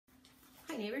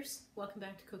Hi neighbors, welcome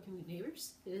back to Cooking with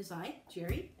Neighbors. It is I,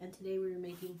 Jerry, and today we're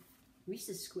making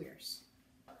Reeses Squares.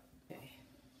 Okay,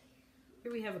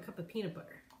 here we have a cup of peanut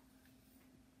butter.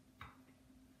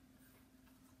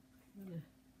 I'm going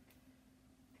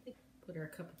to put our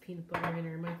cup of peanut butter in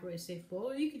our microwave safe bowl,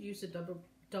 or you could use a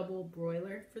double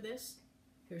broiler for this.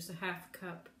 Here's a half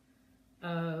cup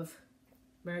of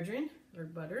margarine or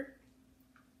butter.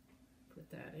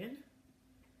 Put that in.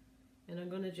 And I'm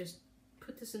going to just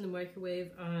put this in the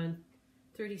microwave on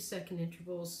 30-second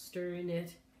intervals, stirring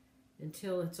it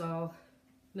until it's all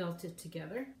melted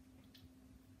together.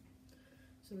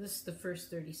 So this is the first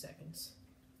 30 seconds.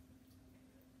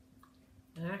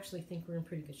 I actually think we're in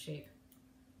pretty good shape.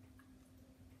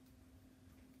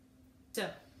 So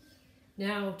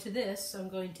now to this I'm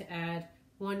going to add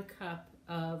 1 cup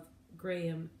of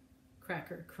graham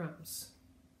cracker crumbs.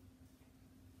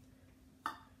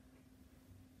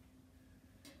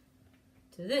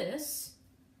 To this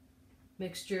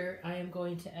mixture, I am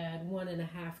going to add 1.5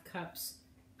 cups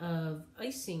of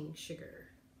icing sugar.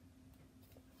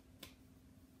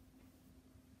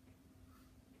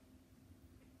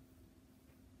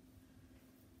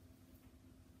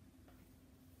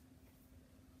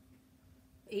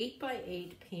 An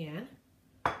 8x8 pan.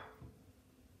 I'm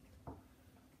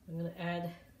going to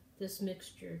add this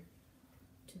mixture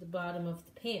to the bottom of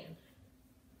the pan.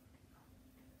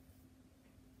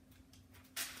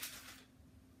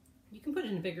 You can put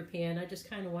it in a bigger pan. I just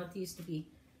kind of want these to be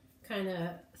kind of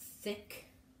thick.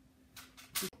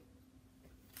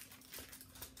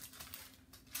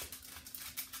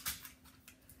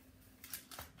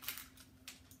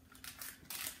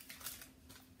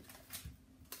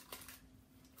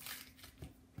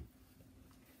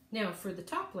 Now for the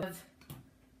top layer,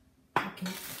 a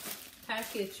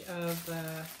package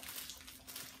of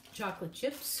chocolate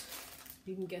chips.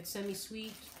 You can get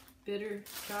semi-sweet, bitter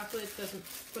chocolate, doesn't,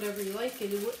 whatever you like.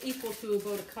 It is equal to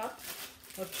about a cup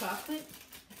of chocolate.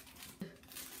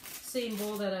 Same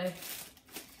bowl that I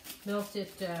melted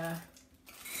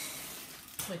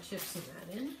my chips and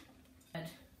that in. Add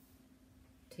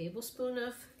a tablespoon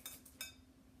of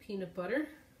peanut butter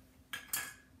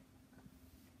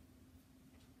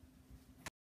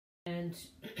and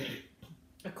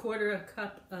a 1/4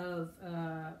 cup of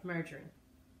margarine.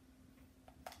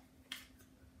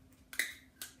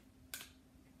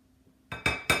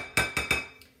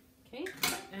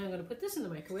 I'm going to put this in the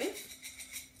microwave,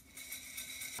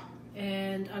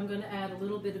 and I'm going to add a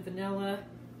little bit of vanilla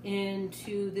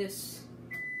into this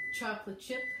chocolate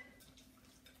chip.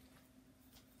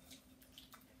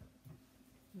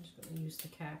 I'm just going to use the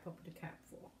cap. I'll put a cap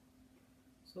full,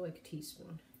 so like a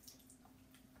teaspoon.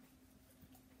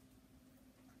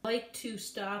 I like to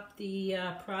stop the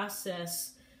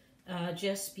process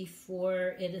just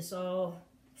before it is all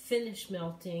finished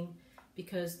melting,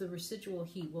 because the residual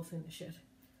heat will finish it.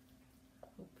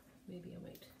 Maybe I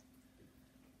might.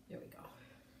 There we go.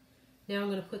 Now I'm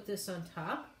going to put this on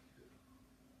top.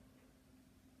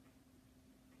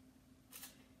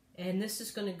 And this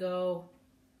is going to go,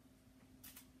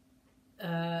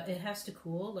 it has to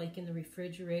cool, like in the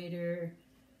refrigerator,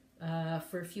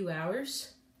 for a few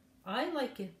hours. I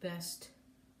like it best,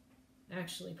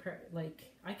 actually,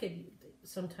 like I could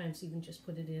sometimes even just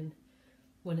put it in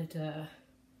when it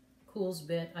cools a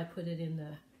bit. I put it in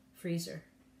the freezer.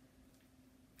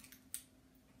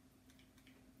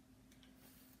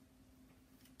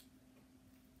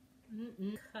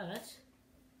 Cut.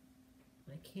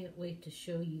 I can't wait to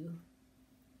show you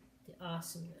the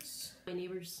awesomeness. My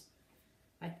neighbors,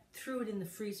 I threw it in the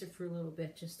freezer for a little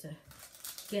bit just to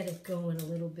get it going a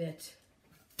little bit.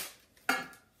 I'm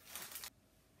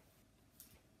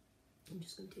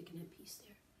just going to take an end piece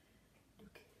there.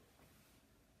 Look.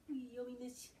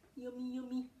 Yumminess. Yummy,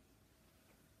 yummy.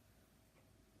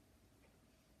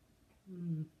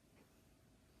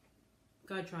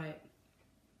 Gotta try it.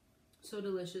 So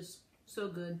delicious, so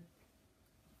good.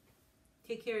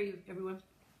 Take care of you, everyone.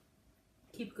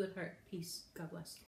 Keep a good heart. Peace. God bless.